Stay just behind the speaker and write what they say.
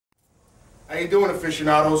How you doing,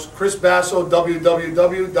 aficionados? Kris Baso,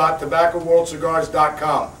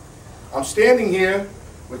 www.tobaccoworldcigars.com. I'm standing here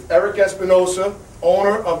with Eric Espinosa,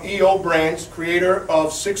 owner of EO Brands, creator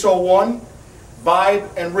of 601, Vibe,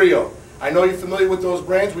 and Rio. I know you're familiar with those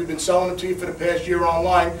brands. We've been selling them to you for the past year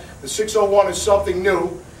online. The 601 is something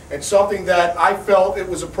new and something that I felt it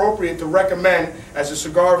was appropriate to recommend as a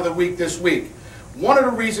cigar of the week this week. One of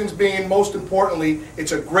the reasons being, most importantly,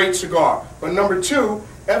 it's a great cigar. But number two,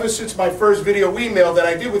 ever since my first video email that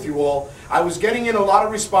I did with you all, I was getting in a lot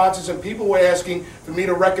of responses and people were asking for me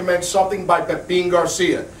to recommend something by Pepin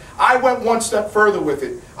Garcia. I went one step further with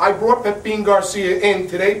it. I brought Pepin Garcia in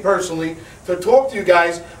today personally to talk to you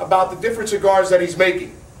guys about the different cigars that he's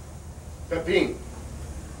making. Pepin,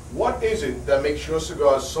 what is it that makes your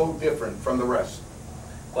cigars so different from the rest?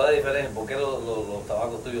 ¿Cuál es la diferencia? ¿Por qué los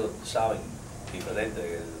tabacos tuyos saben diferente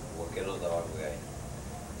de cualquier otro tabaco que hay?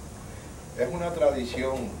 Es una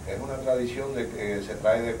tradición de que se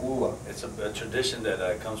trae de Cuba, It's a tradition that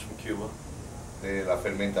comes from Cuba, de la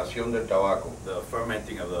fermentación del tabaco. the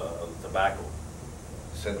fermenting of the tobacco.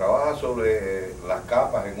 Se trabaja sobre las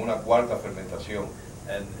capas en una cuarta fermentación.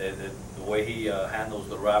 And the way he handles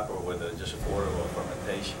the wrapper with just a quarter of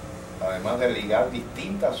fermentation. Además de ligar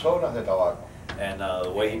distintas zonas de tabaco. And the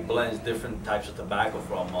way he blends different types of tobacco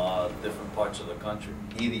from different parts of the country.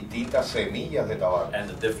 Y distintas semillas de tabaco. And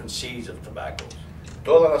the different seeds of tobacco.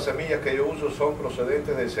 Todas las semillas que yo uso son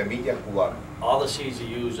procedentes de semillas cubanas. All the seeds he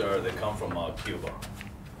uses they come from Cuba.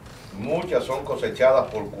 Muchas son cosechadas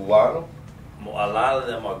por cubanos. A lot of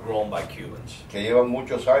them are grown by Cubans. Que llevan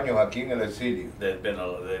muchos años aquí en el exilio. They've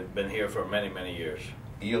been here for many, many years.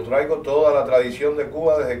 Y yo traigo toda la tradición de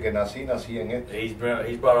Cuba desde que nací en esto. He's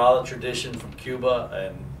brought all the tradition from Cuba,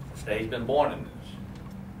 and he's been born in this.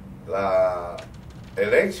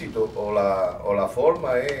 El éxito o la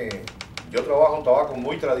forma es, yo trabajo un tabaco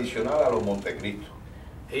muy tradicional a los Montecristo.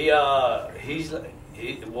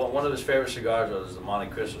 One of his favorite cigars is the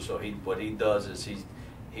Monte Cristo. So what he does is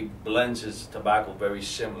he blends his tobacco very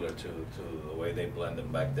similar to the way they blend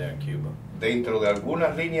them back there in Cuba. Dentro de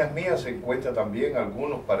algunas líneas mías se encuentra también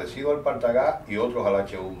algunos parecidos al Partagás y otros al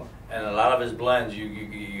H-Uma. And a lot of his blends,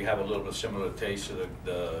 you have a little bit similar taste to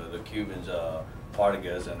the Cubans,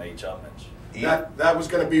 Partagas and H-Umans. That was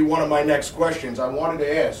going to be one of my next questions. I wanted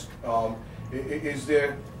to ask, is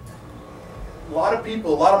there, a lot of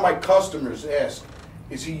people, a lot of my customers ask,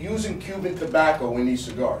 is he using Cuban tobacco in these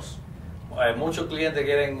cigars? Muchos clientes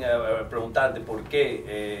quieren preguntarte por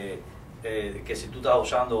qué, que si tú estás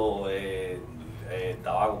usando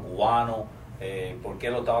tabaco cubano, por qué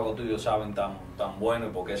los tabacos tuyos saben tan bueno y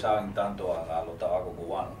por qué saben tanto a los tabacos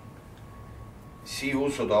cubanos. Sí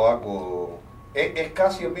uso tabaco, es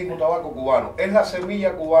casi el mismo tabaco cubano, es la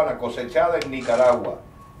semilla cubana cosechada en Nicaragua,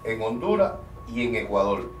 en Honduras y en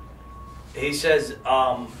Ecuador. He says,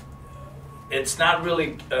 it's not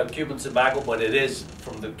really Cuban tobacco, but it is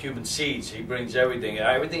from the Cuban seeds. He brings everything.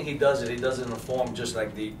 Everything he does it in a form just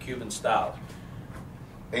like the Cuban style.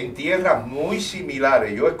 En tierras muy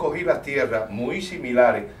similares, yo escogí las tierras muy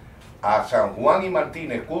similares a San Juan y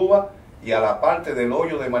Martínez, Cuba, y a la parte del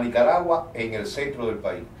hoyo de Nicaragua en el centro del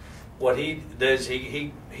país. What he does,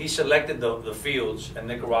 he selected the fields in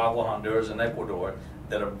Nicaragua, Honduras, and Ecuador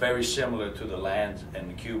that are very similar to the lands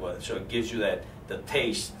in Cuba. So it gives you the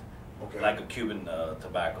taste. Okay. Like a Cuban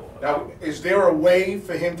tobacco. Now, is there a way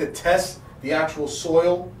for him to test the actual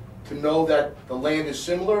soil to know that the land is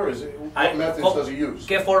similar? What methods does he use?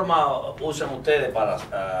 ¿Qué forma usan ustedes para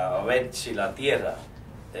ver si la tierra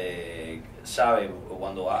sabe,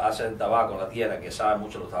 cuando hacen tabaco en la tierra, que sabe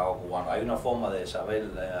mucho los tabacos cubanos? ¿Hay una forma de saber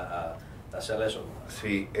hacer eso?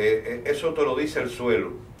 Sí, eso te lo dice el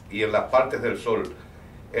suelo y en las partes del sol.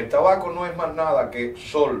 El tabaco no es más nada que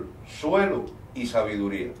sol, suelo y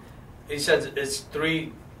sabiduría. He says it's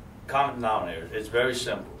three common denominators. It's very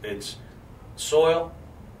simple. It's soil,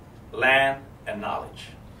 land, and knowledge.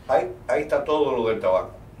 Ahí está todo lo del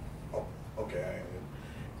tabaco. Oh, okay.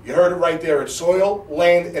 You heard it right there. It's soil,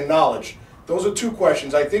 land, and knowledge. Those are two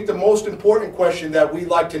questions. I think the most important question that we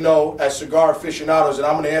like to know as cigar aficionados, and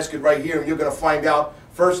I'm going to ask it right here, and you're going to find out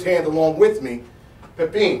firsthand along with me.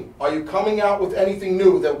 Pepin, are you coming out with anything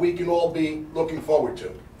new that we can all be looking forward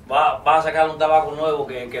to? Va a sacar un tabaco nuevo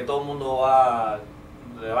que todo el mundo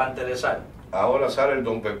le va a interesar. Ahora sale el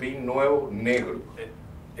Don Pepin nuevo negro.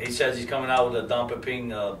 He says he's coming out with a Don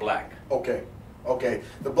Pepin black. Okay.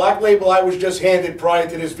 The black label I was just handed prior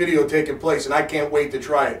to this video taking place, and I can't wait to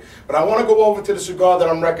try it. But I want to go over to the cigar that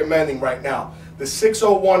I'm recommending right now, the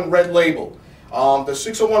 601 red label. The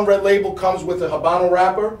 601 Red Label comes with a Habano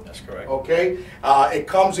wrapper. That's correct. Okay. It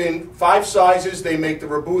comes in 5 sizes. They make the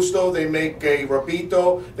Robusto, they make a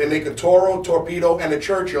Robusto, they make a Toro, Torpedo, and a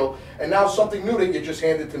Churchill. And now something new that you just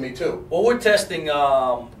handed to me too. Well, we're testing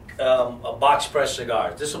a box press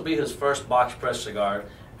cigar. This will be his first box press cigar,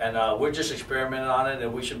 and we're just experimenting on it,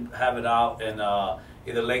 and we should have it out in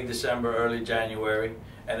either late December, early January.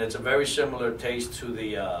 And it's a very similar taste to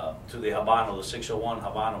the Habano, the 601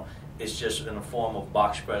 Habano. It's just in the form of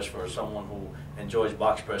box press for someone who enjoys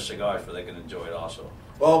box press cigars, so they can enjoy it also.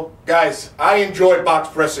 Well, guys, I enjoy box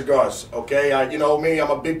press cigars, okay? You know me, I'm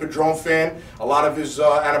a big Padron fan. A lot of his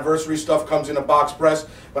anniversary stuff comes in a box press.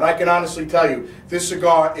 But I can honestly tell you, this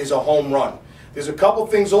cigar is a home run. There's a couple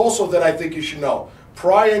things also that I think you should know.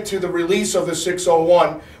 Prior to the release of the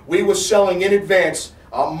 601, we were selling in advance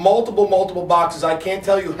multiple boxes. I can't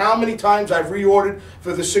tell you how many times I've reordered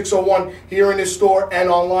for the 601 here in this store and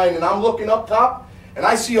online. And I'm looking up top, and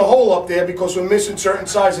I see a hole up there because we're missing certain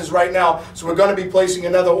sizes right now. So we're going to be placing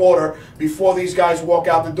another order before these guys walk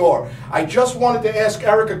out the door. I just wanted to ask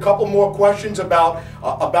Eric a couple more questions about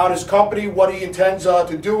his company, what he intends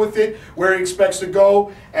to do with it, where he expects to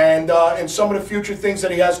go, and some of the future things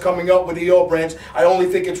that he has coming up with EO Brands. I only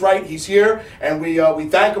think it's right. He's here, and we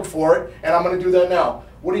thank him for it, and I'm going to do that now.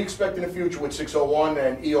 What do you expect in the future with 601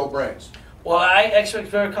 and EO Brands? Well, I expect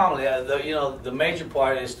very commonly. The major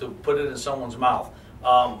part is to put it in someone's mouth.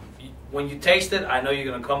 When you taste it, I know you're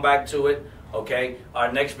going to come back to it. Okay.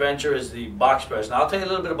 Our next venture is the box press. Now I'll tell you a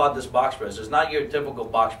little bit about this box press. It's not your typical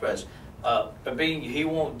box press. Pepin, he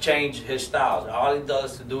won't change his styles. All he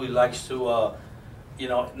does to do, he likes to,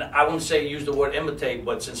 I wouldn't say use the word imitate,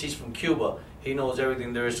 but since he's from Cuba, he knows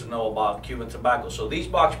everything there is to know about Cuban tobacco. So these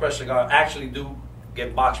box press cigars actually do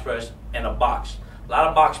get box pressed in a box. A lot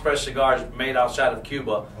of box press cigars made outside of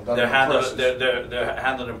Cuba, they're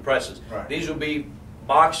handled in presses. Right. These will be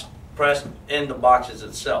box pressed in the boxes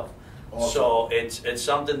itself. Awesome. So it's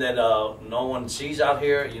something that no one sees out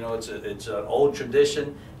here. You know, it's an old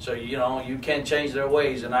tradition. So you can't change their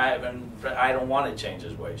ways, and I don't want to change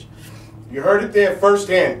his ways. You heard it there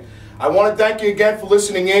firsthand. I want to thank you again for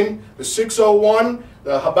listening in. The 601,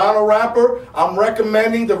 the Habano wrapper. I'm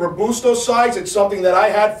recommending the Robusto size. It's something that I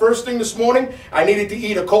had first thing this morning. I needed to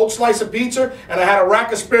eat a cold slice of pizza, and I had a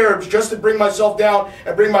rack of spare ribs just to bring myself down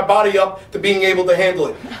and bring my body up to being able to handle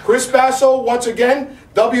it. Kris Baso, once again,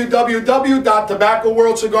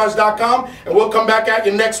 www.tobaccoworldcigars.com, and we'll come back at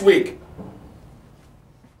you next week.